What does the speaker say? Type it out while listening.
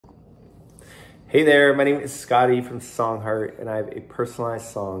Hey there, my name is Scotty from Songheart, and I have a personalized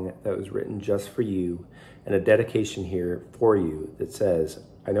song that was written just for you and a dedication here for you that says,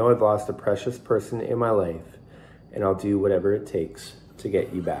 I know I've lost a precious person in my life, and I'll do whatever it takes to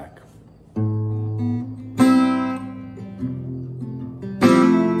get you back.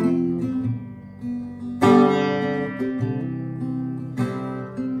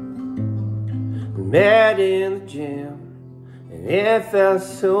 We met in the gym, and it felt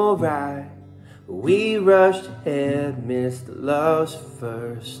so right. We rushed ahead, missed love's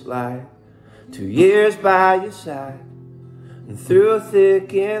first light. 2 years by your side, and through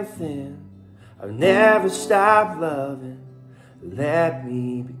thick and thin, I've never stopped loving. Let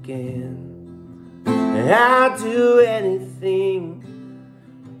me begin. And I'd do anything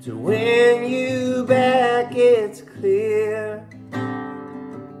to win you back, it's clear.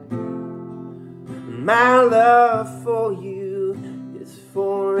 My love for you is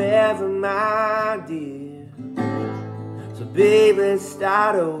forever, my dear. So babe, let's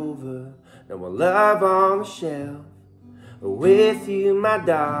start over. No more love on the shelf. With you, my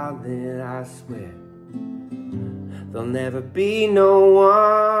darling, I swear there'll never be no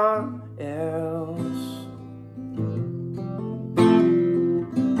one else.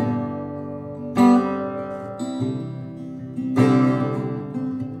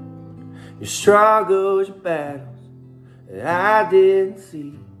 Your struggles, your battles that I didn't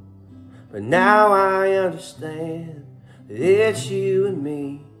see, but now I understand that it's you and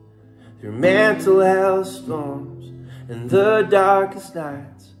me. Through mental health storms and the darkest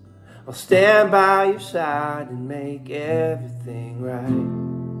nights, I'll stand by your side and make everything right.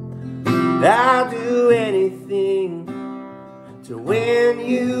 I'll do anything to win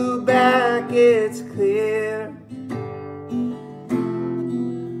you back, it's clear.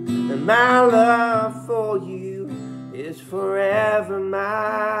 And my love for you is forever,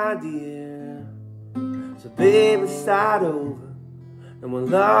 my dear. So baby, start over. No more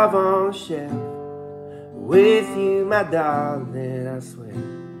love on the shelf. With you, my darling, I swear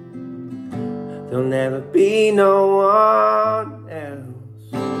there'll never be no one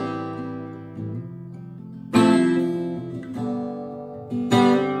else.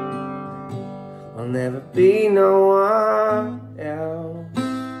 There'll never be no one else.